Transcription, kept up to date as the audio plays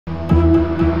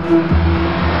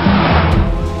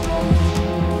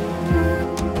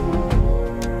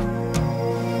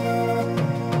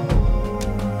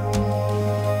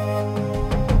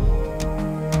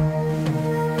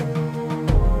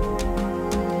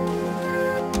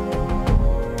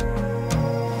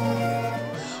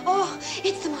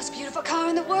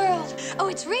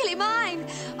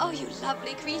you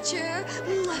lovely creature.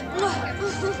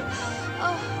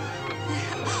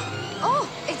 Oh,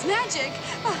 it's magic.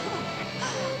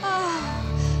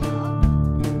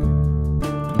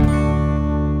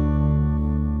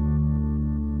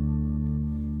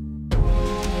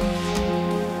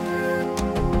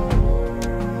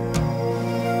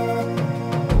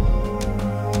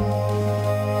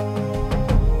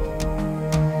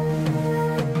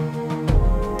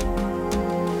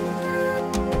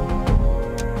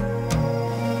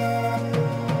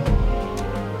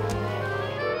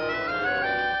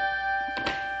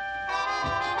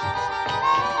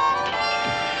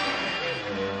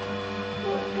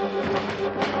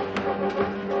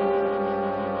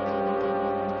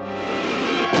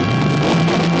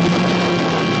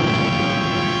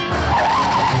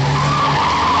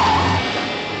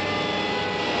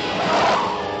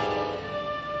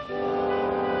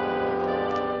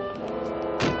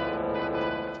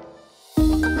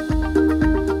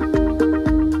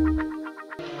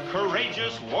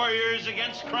 Courageous warriors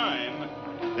against crime,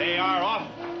 they are off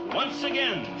once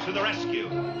again to the rescue.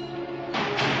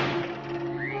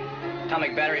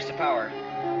 Atomic batteries to power.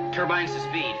 Turbines to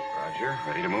speed. Roger.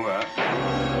 Ready to move out.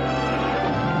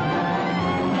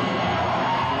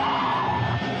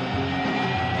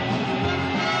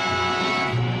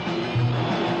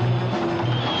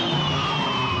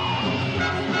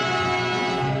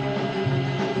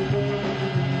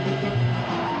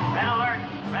 Red alert!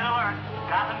 Red alert!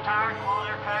 Gotham Tower, all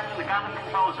aircraft in the Gotham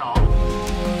Control Zone.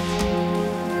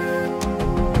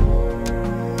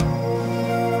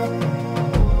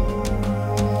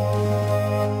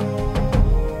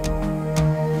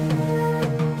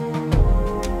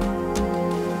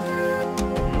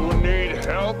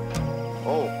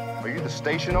 Oh, are you the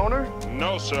station owner?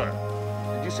 No, sir.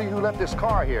 Did you see who left this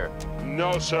car here?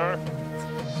 No, sir.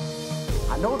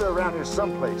 I know they're around here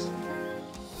someplace.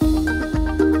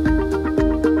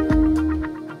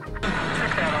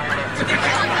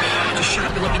 Just shut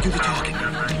up and let me do the talking.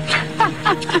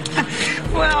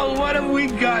 Well, what have we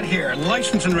got here?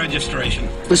 License and registration.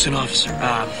 Listen, officer,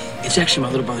 it's actually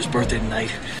my little brother's birthday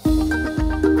tonight.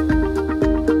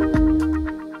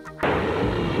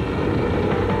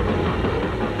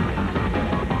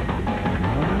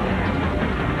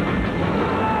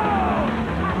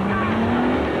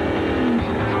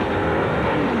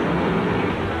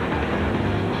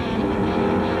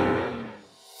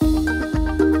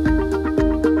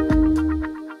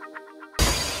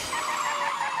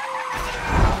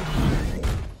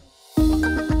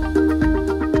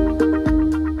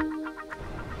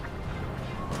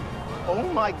 Oh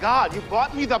my God, you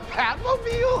bought me the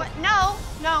Batmobile? No.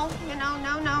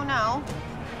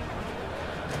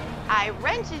 I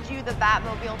rented you the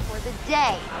Batmobile for the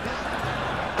day.